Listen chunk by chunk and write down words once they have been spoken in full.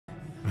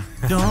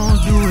Don't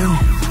do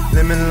it.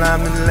 Lemon,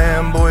 lime, and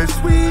lamb, boy,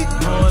 sweet.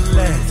 More or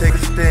less. Take a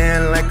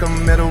stand like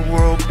I'm at a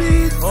world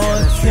beat. Or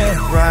check.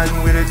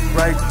 Riding with it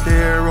right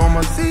there on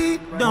my seat.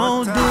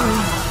 Don't do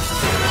it.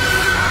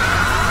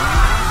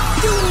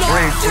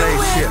 Brave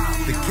slave ship,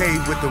 the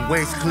cave with the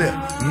waist clip.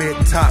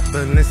 Mid-top,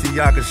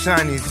 Balenciaga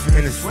shinies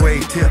in the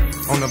suede tip.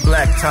 On the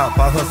black top,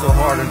 I hustle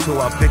hard until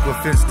I pick a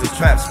fence to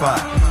trap spot.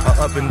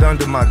 I up and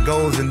under my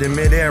goals, and then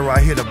mid-air I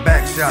hit a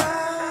back shot.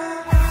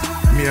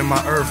 Me and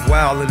my earth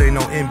wild, it ain't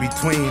no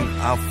in-between.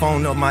 I'll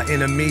phone up my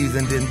enemies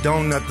and then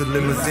donut the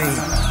limousine.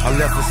 I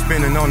left her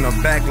spinning on the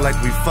back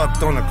like we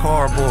fucked on a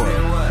cardboard.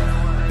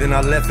 Then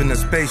I left in a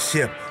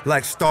spaceship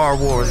like Star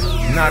Wars.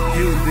 Knock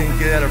you, then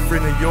get at a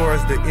friend of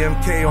yours. The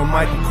MK on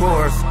Michael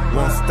Kors.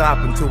 Won't stop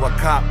until I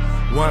cop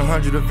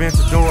 100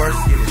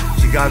 Aventadors.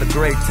 She got a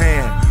great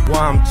tan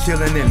while I'm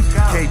chillin' in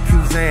Cape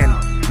Kuzan,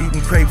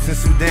 eating crepes in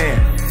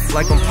Sudan.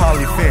 Like I'm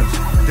Polly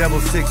Finch, Devil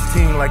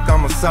 16 like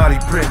I'm a Saudi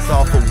prince.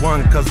 All for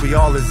one, cause we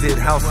all is it.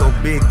 House so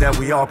big that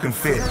we all can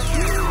fit.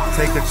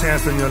 Take a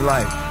chance on your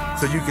life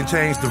so you can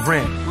change the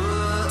rent.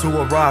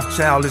 To a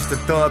Rothschild, it's the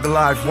thug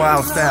life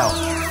wild style.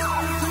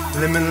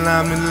 Lemon,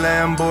 lime, and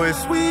lamb, boy,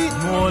 sweet.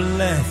 More or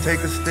less.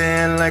 Take a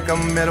stand like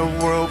I'm at a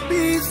world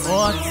beat.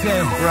 Or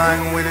check.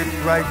 Riding with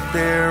it right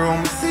there on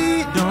my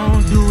seat.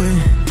 Don't do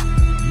it.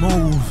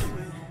 Move.